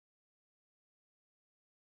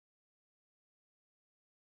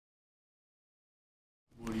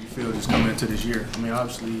feel just coming into this year? I mean,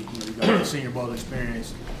 obviously, you got the Senior Bowl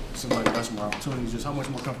experience. Somebody got some more opportunities. Just how much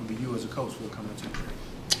more comfortable you as a coach feel coming into the year?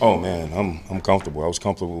 Oh man, I'm comfortable. I was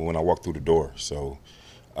comfortable when I walked through the door. So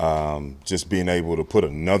just being able to put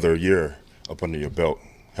another year up under your belt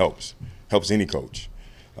helps any coach.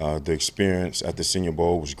 The experience at the Senior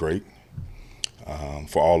Bowl was great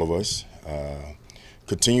for all of us.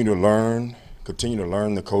 Continue to learn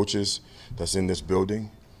the coaches that's in this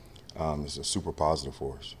building is a super positive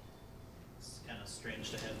for us. It's kind of strange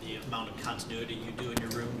to have the amount of continuity you do in your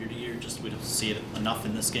room year to year. Just we don't see it enough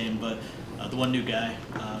in this game. But the one new guy,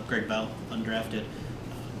 Greg Bell, undrafted,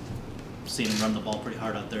 seen him run the ball pretty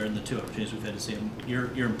hard out there in the two opportunities we've had to see him.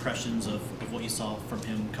 Your impressions of what you saw from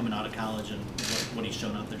him coming out of college and what he's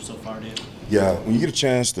shown out there so far, Dave? Yeah, when you get a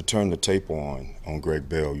chance to turn the tape on Greg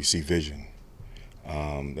Bell, you see vision.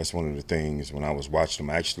 That's one of the things when I was watching him.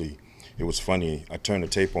 Actually, it was funny. I turned the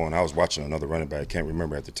tape on. I was watching another running back. I can't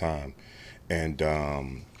remember at the time. And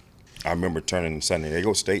I remember turning the San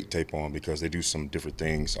Diego State tape on because they do some different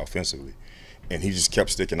things offensively. And he just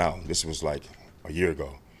kept sticking out. This was like a year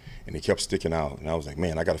ago. And he kept sticking out. And I was like,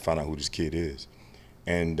 man, I got to find out who this kid is.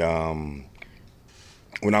 And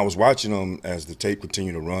when I was watching him as the tape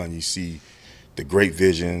continued to run, you see the great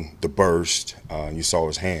vision, the burst, and you saw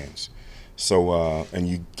his hands. So, and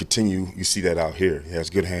you see that out here. He has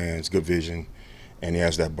good hands, good vision, and he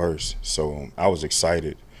has that burst. So I was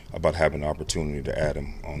excited about having the opportunity to add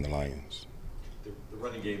him on the Lions. The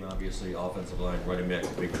running game, obviously, offensive line, running back, a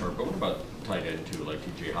big part. But what about tight end, too, like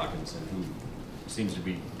T.J. Hawkinson, who seems to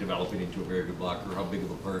be developing into a very good blocker? How big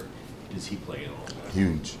of a part does he play in all that?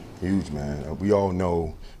 Huge, man. We all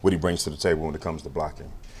know what he brings to the table when it comes to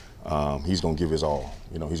blocking. He's going to give his all.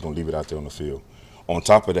 He's going to leave it out there on the field. On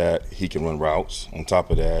top of that, he can run routes. On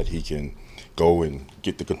top of that, he can go and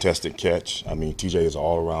get the contested catch. I mean, TJ is an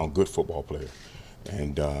all-around good football player.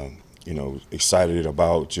 And, excited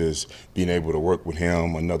about just being able to work with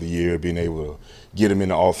him another year, being able to get him in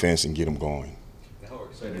the offense and get him going. How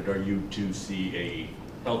excited are you to see a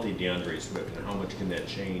healthy DeAndre Swift, and how much can that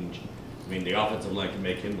change? I mean, the offensive line can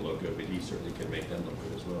make him look good, but he certainly can make them look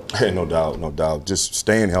good as well. No doubt. Just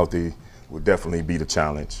staying healthy would definitely be the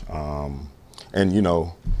challenge. And,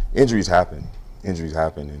 injuries happen.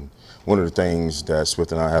 And one of the things that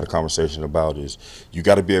Swift and I had a conversation about is you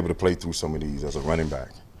got to be able to play through some of these as a running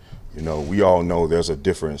back. We all know there's a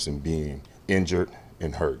difference in being injured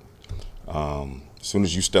and hurt. As soon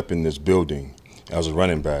as you step in this building as a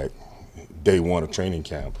running back, day one of training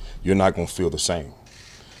camp, you're not going to feel the same.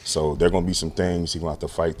 So there are going to be some things he's going to have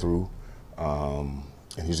to fight through, and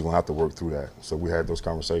he's going to have to work through that. So we had those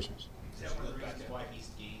conversations.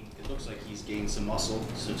 It looks like he's gained some muscle,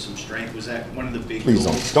 some strength. Was that one of the big goals?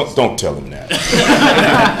 Please don't tell him that.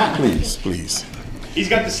 Please. He's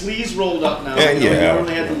got the sleeves rolled up now. Yeah. He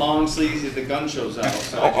normally had the long sleeves if the gun shows out.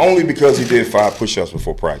 So only because he did 5 push-ups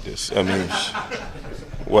before practice. I mean,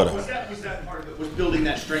 what? Was that part of it? Was building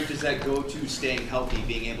that strength? Does that go to staying healthy,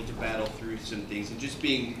 being able to battle through some things, and just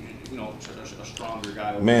being, a stronger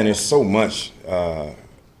guy? Man, it's so much.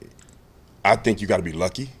 I think you got to be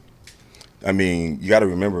lucky. I mean, you got to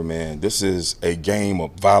remember, man, this is a game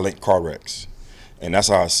of violent car wrecks. And that's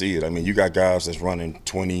how I see it. I mean, you got guys that's running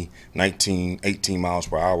 20, 19, 18 miles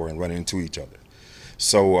per hour and running into each other.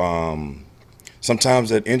 So sometimes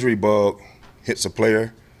that injury bug hits a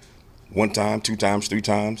player 1 time, 2 times, 3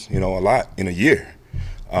 times, a lot in a year.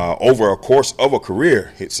 Over a course of a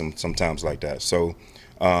career, hits them sometimes like that. So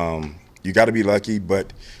you got to be lucky.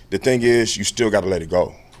 But the thing is, you still got to let it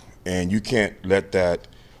go. And you can't let that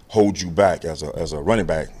hold you back as a running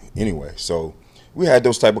back anyway. So we had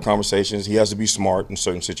those type of conversations. He has to be smart in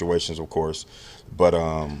certain situations, of course, but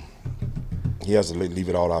he has to leave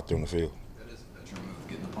it all out there on the field. That is a veteran move,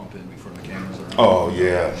 getting the pump in before the cameras are on. Oh,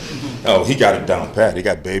 yeah. Oh, he got it down pat. He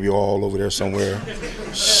got baby all over there somewhere.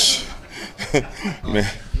 Man.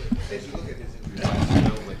 As you look at his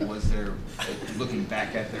injuries, was there, looking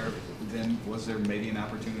back at there, then was there maybe an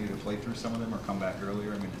opportunity to play through some of them or come back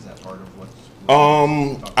earlier? I mean, is that part of what's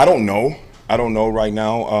I don't know. I don't know right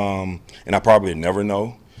now, and I probably never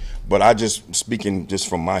know. But speaking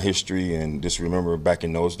from my history and just remember back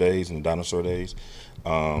in those days, in the dinosaur days,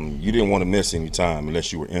 you didn't want to miss any time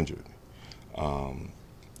unless you were injured.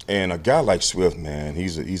 And a guy like Swift, man,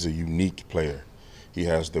 he's a unique player. He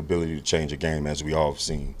has the ability to change a game, as we all have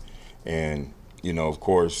seen. And, of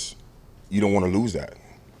course, you don't want to lose that.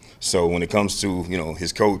 So when it comes to,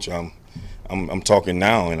 his coach, I'm talking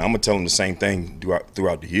now, and I'm going to tell him the same thing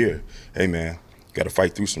throughout the year. Hey, man, you got to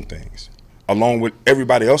fight through some things, along with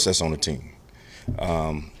everybody else that's on the team.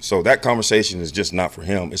 So that conversation is just not for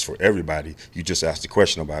him. It's for everybody. You just asked the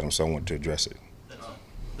question about him, so I want to address it.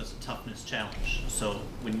 That's challenge. So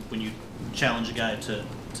when you challenge a guy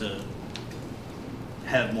to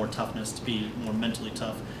have more toughness, to be more mentally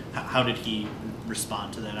tough, how did he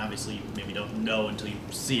respond to that? Obviously, you maybe don't know until you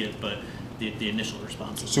see it, but the initial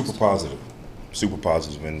response was Super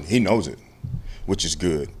positive, and he knows it, which is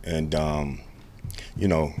good. And you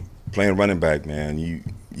know, playing running back, man,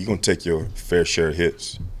 you're gonna take your fair share of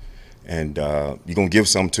hits, and you're gonna give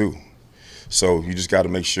some too. So you just got to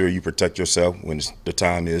make sure you protect yourself when the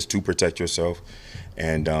time is to protect yourself,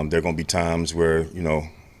 and there are gonna be times where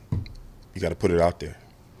you got to put it out there.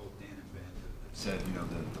 Both Dan and Ben have said,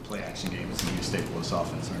 the play action game is going to be a staple of this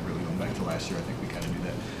offense. And really going back to last year, I think we kind of knew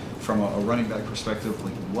that. From a running back perspective,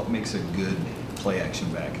 like what makes a good play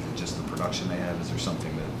action back? Is it just the production they have? Is there something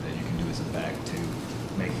that you can do as a back to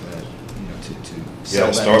make that, to sell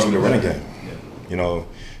It that starts with to the running back? game. Yeah.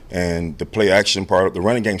 And the play action part, the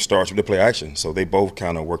running game starts with the play action. So they both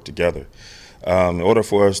kind of work together. In order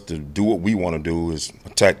for us to do what we want to do is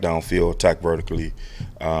attack downfield, attack vertically.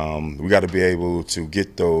 We got to be able to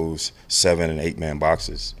get those 7- and 8-man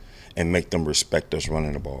boxes and make them respect us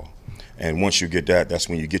running the ball. And once you get that, that's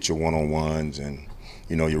when you get your one-on-ones, and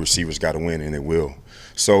your receivers got to win, and they will.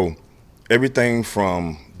 So everything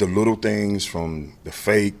from the little things, from the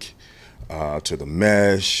fake to the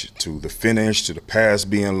mesh, to the finish, to the pass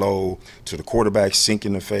being low, to the quarterback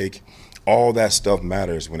sinking the fake, all that stuff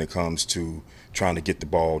matters when it comes to trying to get the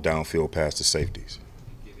ball downfield past the safeties.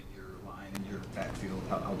 Given your line and your backfield,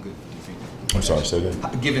 how good do you think? I'm sorry, say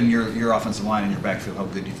that? Given your offensive line and your backfield, how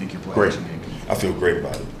good do you think your play Great. action game can be? I feel great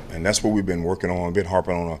about it. And that's what we've been working on. Been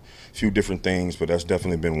harping on a few different things, but that's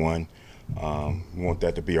definitely been one. We want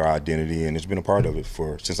that to be our identity, and it's been a part of it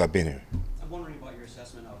since I've been here. I'm wondering about your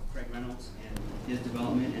assessment of Craig Reynolds and his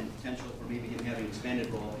development and potential for maybe him having an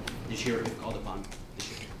expanded role this year if called upon this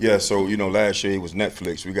year. Yeah, so last year he was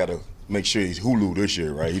Netflix. We got to make sure he's Hulu this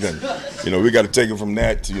year, right? He doesn't, we got to take him from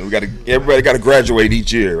that to everybody got to graduate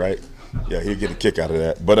each year, right? Yeah, he'll get a kick out of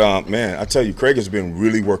that. But man, I tell you, Craig has been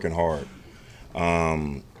really working hard,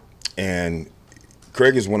 and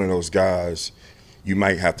Craig is one of those guys you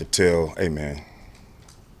might have to tell, hey man,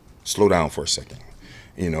 slow down for a second,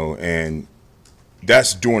 and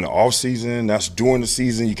that's during the off season. That's during the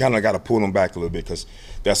season. You kind of got to pull him back a little bit because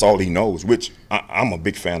that's all he knows, which I'm a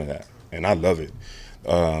big fan of that, and I love it.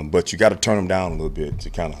 But you got to turn him down a little bit to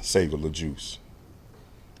kind of save a little juice.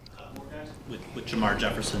 with Jamar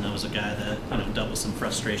Jefferson. That was a guy that dealt with some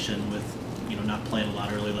frustration with not playing a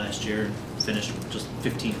lot early last year and finished with just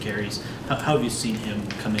 15 carries. How have you seen him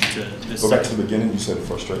come into this? Go back to the beginning. You said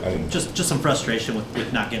frustration. Just some frustration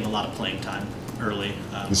with not getting a lot of playing time early.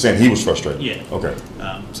 You're saying he was frustrated? Yeah. Okay.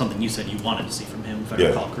 Something you said you wanted to see from him, if I Yeah.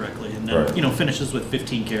 recall correctly. And then, Right. Finishes with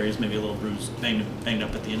 15 carries, maybe a little bruised, banged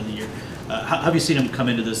up at the end of the year. How have you seen him come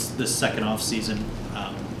into this second off season?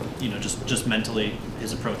 Just mentally,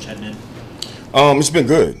 his approach heading in. It's been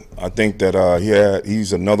good. I think that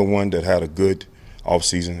he's another one that had a good off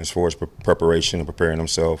season as far as preparation and preparing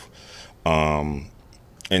himself.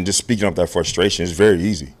 And just speaking of that frustration, it's very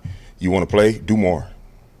easy. You want to play, do more.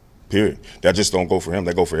 Period. That just don't go for him.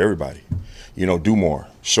 That go for everybody. Do more.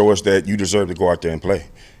 Show us that you deserve to go out there and play.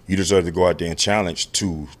 You deserve to go out there and challenge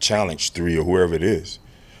 2, challenge 3, or whoever it is.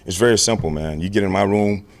 It's very simple, man. You get in my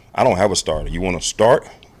room, I don't have a starter. You want to start,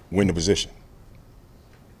 win the position.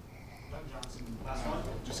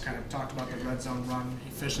 Just kind of talked about the red zone run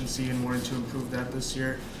efficiency and wanting to improve that this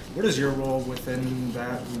year. What is your role within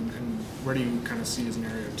that, and where do you kind of see as an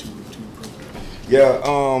area to improve that? Yeah,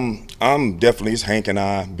 I'm definitely, it's Hank and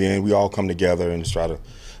I, we all come together and just try to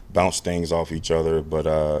bounce things off each other, but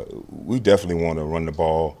we definitely want to run the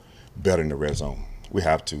ball better in the red zone. We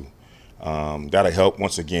have to. That'll help,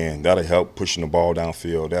 once again, that'll help pushing the ball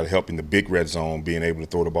downfield. That'll help in the big red zone, being able to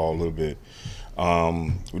throw the ball a little bit.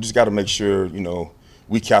 We just got to make sure,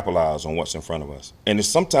 we capitalize on what's in front of us. And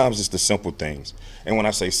sometimes it's the simple things. And when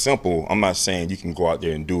I say simple, I'm not saying you can go out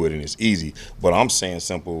there and do it and it's easy, but I'm saying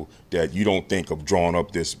simple that you don't think of drawing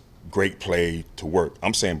up this great play to work.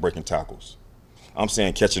 I'm saying breaking tackles. I'm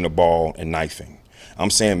saying catching the ball and knifing. I'm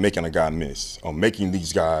saying making a guy miss or making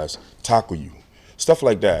these guys tackle you. Stuff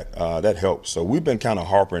like that, that helps. So we've been kind of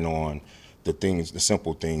harping on the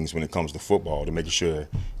simple things when it comes to football to making sure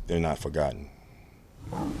they're not forgotten.